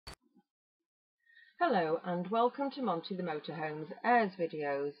Hello and welcome to Monty the Motorhome's Aires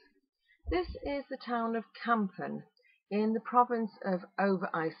videos. This is the town of Kampen in the province of Aire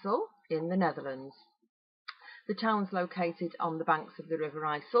in the Netherlands. The town's located on the banks of the River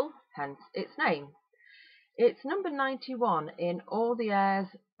Issel, hence its name. It's number 91 in all the Aires,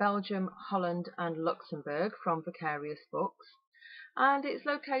 Belgium, Holland and Luxembourg from Vicarious Books, and it's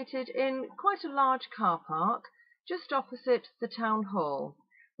located in quite a large car park just opposite the town hall,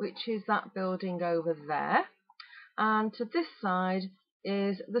 which is that building over there, and to this side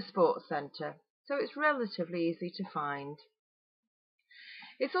is the sports centre, so it's relatively easy to find.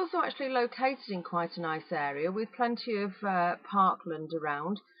 It's also actually located in quite a nice area with plenty of parkland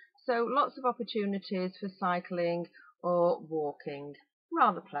around, so lots of opportunities for cycling or walking.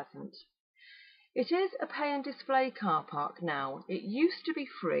 Rather pleasant. It is a pay and display car park now. It used to be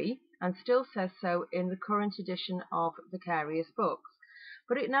free and still says so in the current edition of Vicarious Books,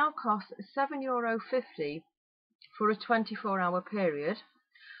 but it now costs €7.50 for a 24-hour period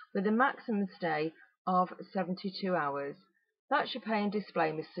with a maximum stay of 72 hours. That's your pay and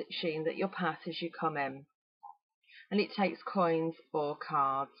display machine that you'll pass as you come in, and it takes coins or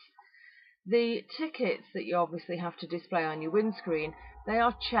cards. The tickets that you obviously have to display on your windscreen, they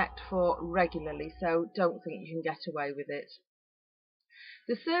are checked for regularly, so don't think you can get away with it.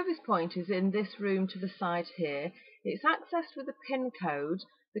 The service point is in this room to the side here. It's accessed with a PIN code.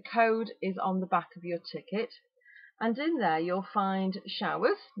 The code is on the back of your ticket, and in there you'll find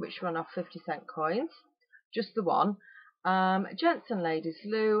showers which run off 50-cent coins, just the one, gents and ladies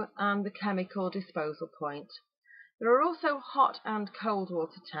loo, and the chemical disposal point. There are also hot and cold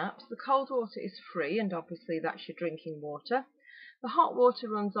water taps. The cold water is free, and obviously that's your drinking water. The hot water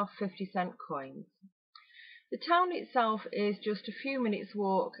runs off 50-cent coins. The town itself is just a few minutes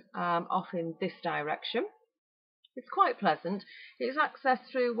walk off in this direction. It's quite pleasant. It's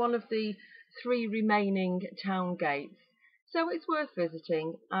accessed through one of the 3 remaining town gates, so it's worth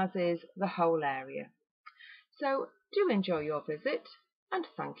visiting, as is the whole area. So do enjoy your visit, and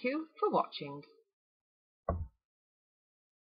thank you for watching.